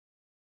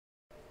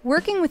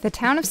Working with the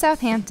town of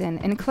Southampton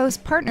in close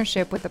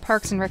partnership with the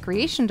Parks and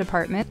Recreation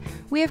Department,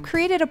 we have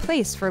created a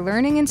place for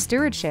learning and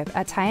stewardship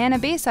at Tiana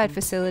Bayside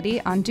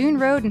Facility on Dune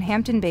Road in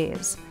Hampton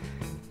Bays.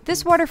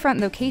 This waterfront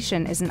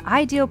location is an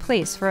ideal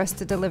place for us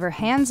to deliver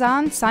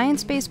hands-on,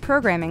 science-based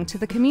programming to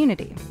the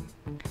community.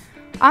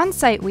 On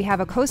site, we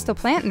have a coastal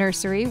plant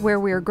nursery where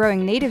we are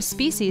growing native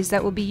species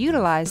that will be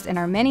utilized in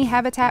our many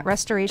habitat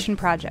restoration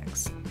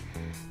projects.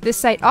 This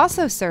site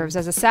also serves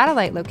as a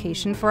satellite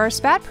location for our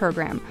SPAT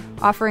program,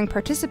 offering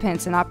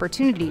participants an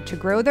opportunity to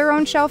grow their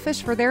own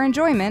shellfish for their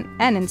enjoyment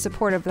and in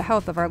support of the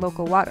health of our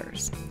local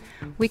waters.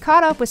 We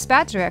caught up with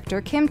SPAT Director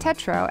Kim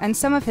Tetro and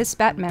some of his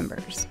SPAT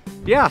members.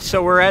 Yeah,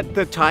 so we're at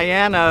the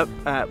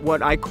Tiana,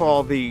 what I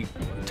call the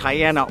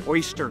Tiana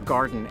Oyster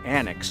Garden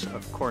Annex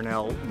of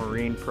Cornell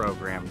Marine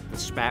Program, the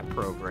SPAT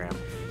program,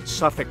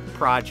 Suffolk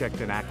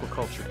Project and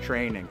Aquaculture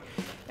Training.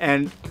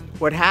 And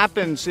what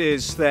happens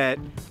is that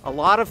a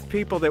lot of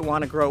people that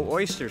want to grow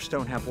oysters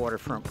don't have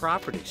waterfront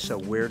property, so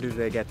where do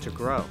they get to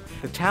grow?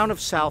 The town of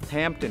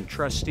Southampton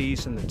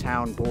trustees and the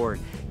town board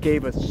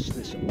gave us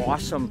this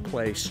awesome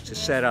place to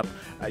set up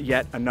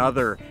yet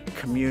another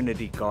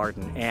community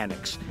garden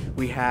annex.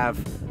 We have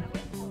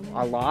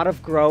a lot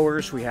of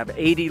growers. We have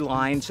 80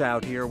 lines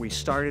out here. We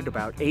started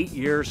about 8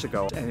 years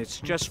ago, and it's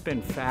just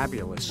been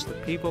fabulous. The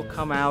people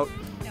come out,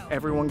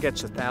 everyone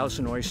gets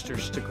 1,000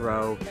 oysters to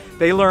grow.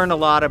 They learn a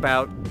lot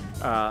about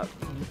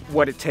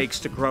what it takes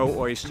to grow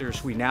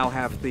oysters. We now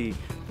have the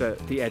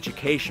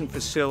education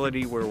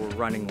facility where we're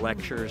running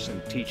lectures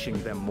and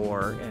teaching them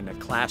more in a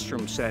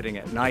classroom setting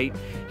at night.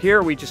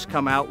 Here we just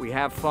come out, we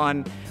have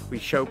fun, we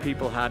show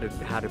people how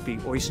to be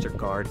oyster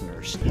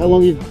gardeners. How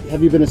long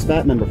have you been a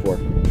SPAT member for?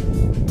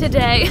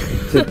 Today.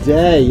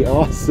 Today,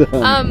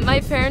 awesome.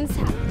 My parents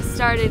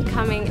started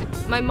coming.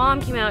 My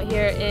mom came out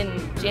here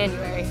in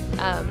January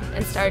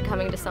and started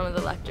coming to some of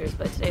the lectures,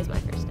 but today's my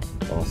first day.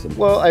 Awesome.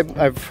 Well,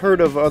 I've heard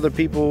of other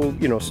people,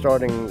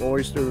 starting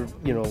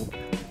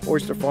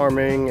oyster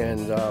farming,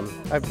 and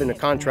I've been a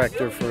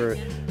contractor for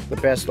the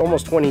past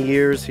almost 20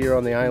 years here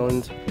on the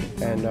island,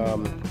 and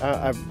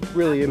I've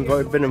really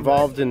been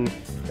involved in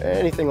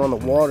anything on the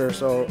water.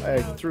 So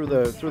through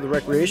the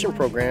recreation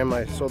program,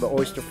 I saw the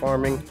oyster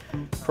farming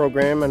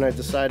program, and I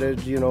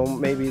decided,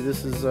 maybe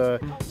this is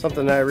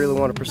something that I really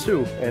want to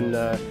pursue and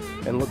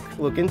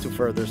look into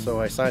further.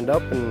 So I signed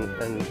up,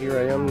 and here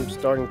I am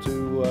starting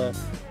to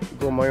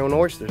grow my own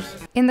oysters.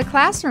 In the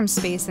classroom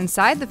space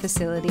inside the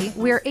facility,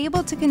 we are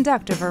able to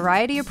conduct a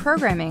variety of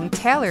programming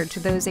tailored to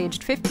those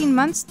aged 15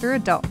 months through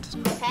adult.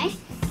 Okay,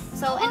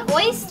 so an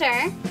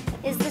oyster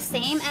is the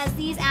same as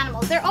these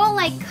animals. They're all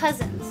like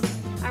cousins.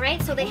 All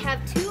right, so they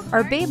have two.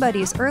 Our Bay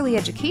Buddies early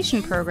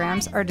education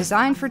programs are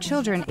designed for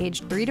children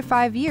aged 3 to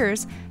 5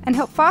 years and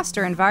help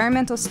foster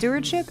environmental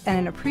stewardship and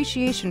an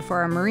appreciation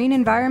for our marine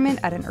environment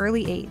at an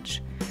early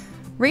age.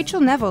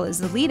 Rachel Neville is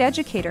the lead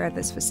educator at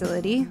this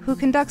facility who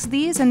conducts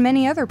these and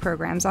many other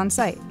programs on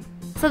site.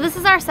 So this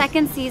is our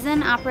second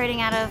season operating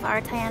out of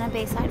our Tiana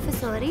Bayside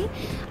facility.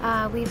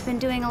 We've been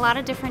doing a lot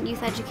of different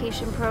youth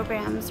education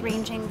programs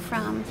ranging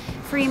from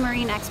free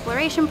marine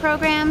exploration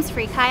programs,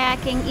 free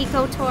kayaking,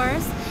 eco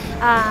tours.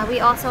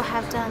 We also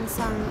have done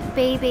some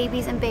Bay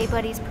Babies and Bay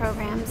Buddies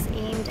programs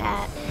aimed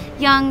at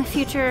young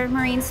future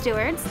marine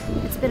stewards.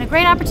 It's been a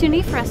great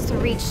opportunity for us to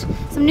reach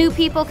some new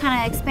people,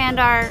 kind of expand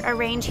our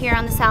range here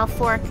on the South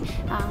Fork,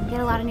 get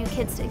a lot of new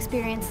kids to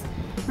experience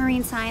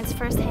marine science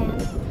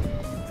firsthand.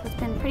 It's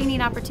been a pretty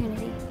neat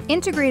opportunity.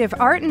 Integrative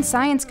art and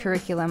science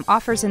curriculum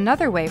offers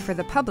another way for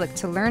the public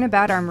to learn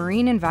about our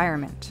marine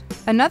environment.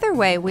 Another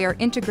way we are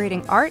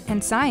integrating art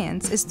and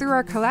science is through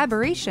our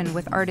collaboration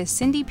with artist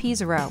Cindy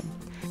Pizarro.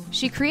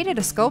 She created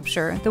a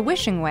sculpture, the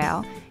Wishing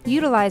Whale,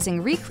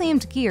 utilizing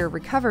reclaimed gear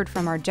recovered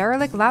from our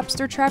derelict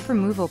lobster trap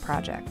removal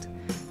project.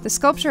 The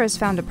sculpture has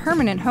found a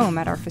permanent home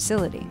at our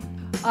facility.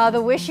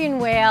 The Wishing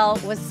Whale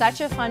was such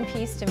a fun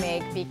piece to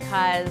make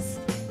because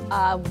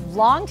a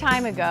long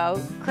time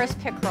ago, Chris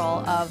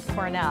Pickrell of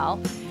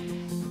Cornell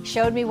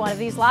showed me one of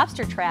these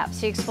lobster traps.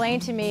 He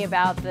explained to me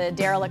about the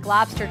derelict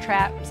lobster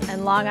traps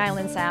and Long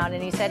Island Sound,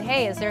 and he said,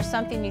 hey, is there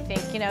something you think,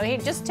 hey,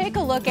 just take a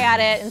look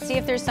at it and see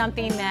if there's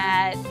something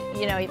that,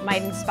 it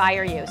might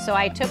inspire you. So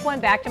I took one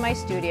back to my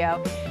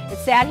studio. It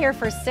sat here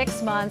for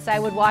 6 months. I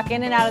would walk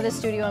in and out of the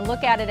studio and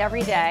look at it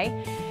every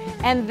day.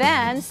 And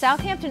then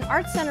Southampton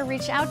Arts Center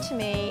reached out to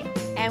me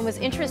and was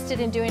interested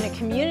in doing a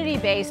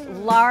community-based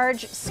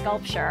large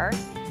sculpture.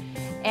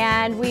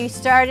 And we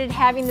started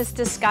having this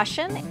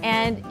discussion,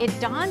 and it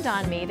dawned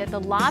on me that the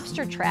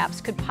lobster traps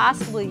could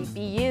possibly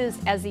be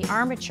used as the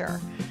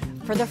armature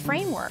for the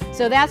framework.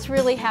 So that's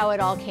really how it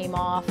all came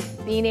off.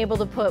 Being able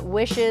to put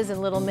wishes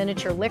in little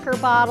miniature liquor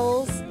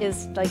bottles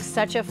is like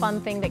such a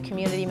fun thing that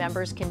community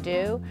members can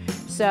do.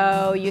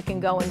 So you can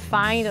go and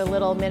find a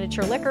little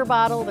miniature liquor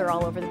bottle. They're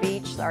all over the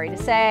beach, sorry to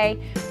say.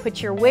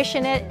 Put your wish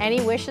in it.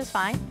 Any wish is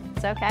fine.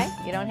 It's okay.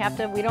 You don't have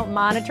to, we don't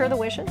monitor the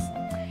wishes.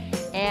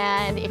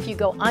 And if you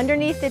go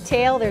underneath the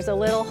tail, there's a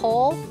little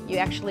hole. You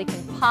actually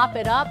can pop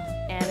it up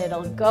and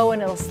it'll go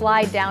and it'll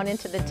slide down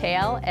into the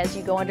tail. As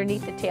you go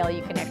underneath the tail,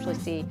 you can actually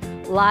see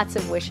lots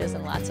of wishes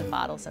and lots of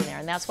bottles in there,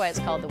 and that's why it's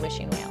called the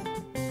Wishing Whale.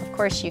 Of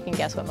course, you can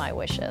guess what my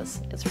wish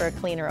is. It's for a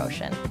cleaner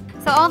ocean.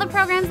 So all the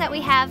programs that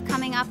we have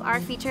coming up are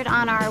featured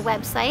on our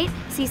website,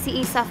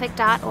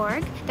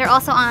 ccesuffolk.org. They're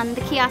also on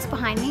the kiosk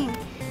behind me.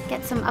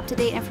 Get some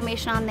up-to-date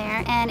information on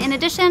there. And in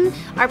addition,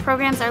 our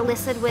programs are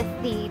listed with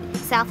the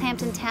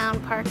Southampton Town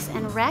Parks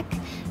and Rec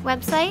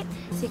website,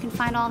 so you can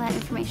find all that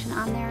information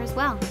on there as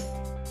well.